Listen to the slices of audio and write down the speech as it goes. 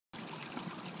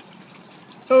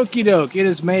Okie doke, it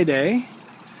is May Day,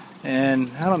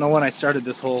 and I don't know when I started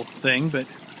this whole thing, but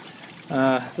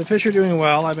the fish are doing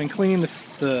well. I've been cleaning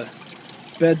the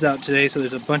beds out today, so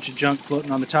there's a bunch of junk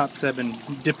floating on the top because I've been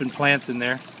dipping plants in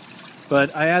there.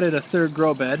 But I added a third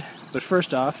grow bed. But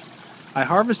first off, I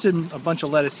harvested a bunch of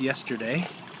lettuce yesterday,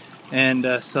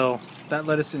 and so that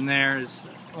lettuce in there is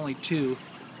only two.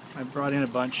 I brought in a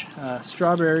bunch.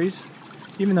 Strawberries,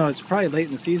 even though it's probably late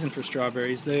in the season for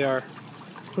strawberries, they are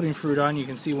putting fruit on. You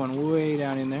can see one way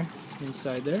down in there,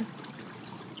 inside there,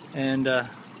 and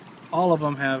all of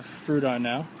them have fruit on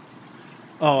now.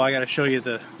 Oh, I got to show you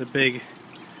the big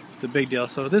deal.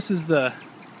 So this is the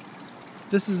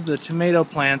tomato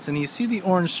plants, and you see the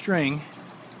orange string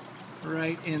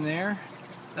right in there.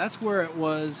 That's where it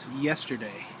was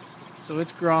yesterday. So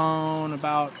it's grown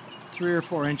about 3 or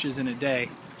 4 inches in a day,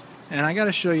 and I got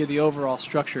to show you the overall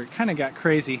structure. It kind of got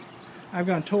crazy. I've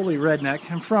gone totally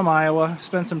redneck. I'm from Iowa,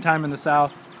 spent some time in the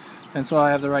South, and so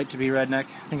I have the right to be redneck.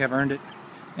 I think I've earned it.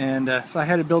 And so I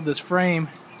had to build this frame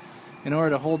in order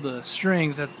to hold the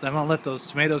strings that I'm going to let those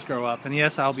tomatoes grow up. And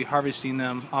yes, I'll be harvesting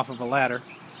them off of a ladder.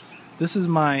 This is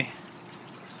my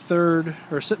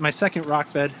second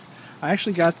rock bed. I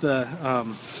actually got the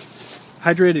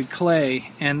hydrated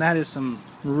clay, and that is some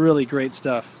really great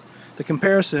stuff. The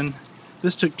comparison,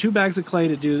 this took 2 bags of clay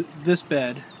to do this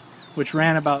bed, which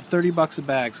ran about 30 bucks a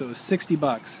bag, so it was 60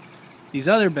 bucks. These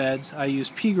other beds, I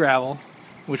used pea gravel,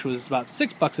 which was about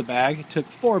 6 bucks a bag. It took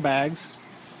 4 bags,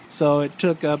 so it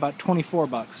took about 24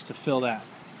 bucks to fill that.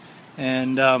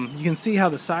 And you can see how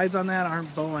the sides on that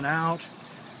aren't bowing out.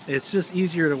 It's just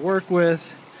easier to work with.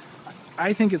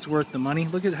 I think it's worth the money.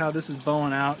 Look at how this is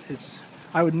bowing out.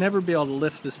 I would never be able to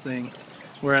lift this thing,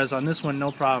 whereas on this one,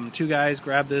 no problem. 2 guys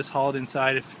grab this, haul it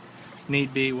inside if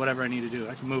need be, whatever I need to do.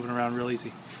 I can move it around real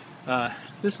easy.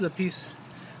 This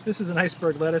is an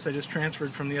iceberg lettuce I just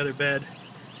transferred from the other bed.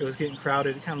 It was getting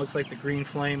crowded. It kind of looks like the green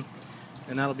flame,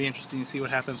 and that'll be interesting to see what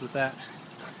happens with that.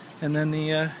 And then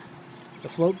the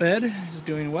float bed is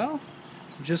doing well.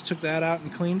 So just took that out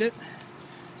and cleaned it.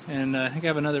 And I think I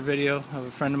have another video of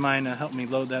a friend of mine helped me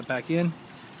load that back in.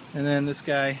 And then this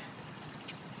guy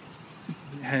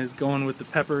is going with the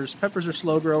peppers. Peppers are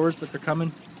slow growers, but they're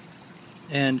coming.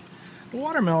 And the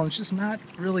watermelon's just not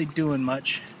really doing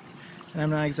much, and I'm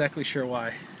not exactly sure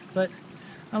why. But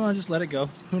I'm gonna just let it go.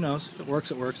 Who knows? If it works,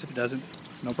 it works. If it doesn't,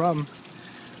 no problem.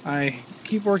 I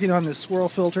keep working on this swirl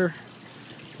filter.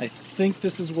 I think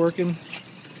this is working.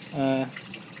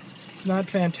 It's not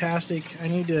fantastic. I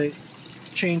need to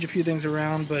change a few things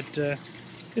around, but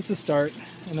it's a start,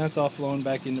 and that's all flowing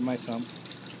back into my sump.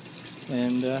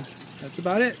 And that's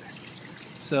about it.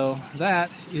 So that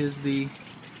is the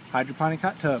hydroponic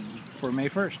hot tub for May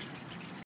 1st.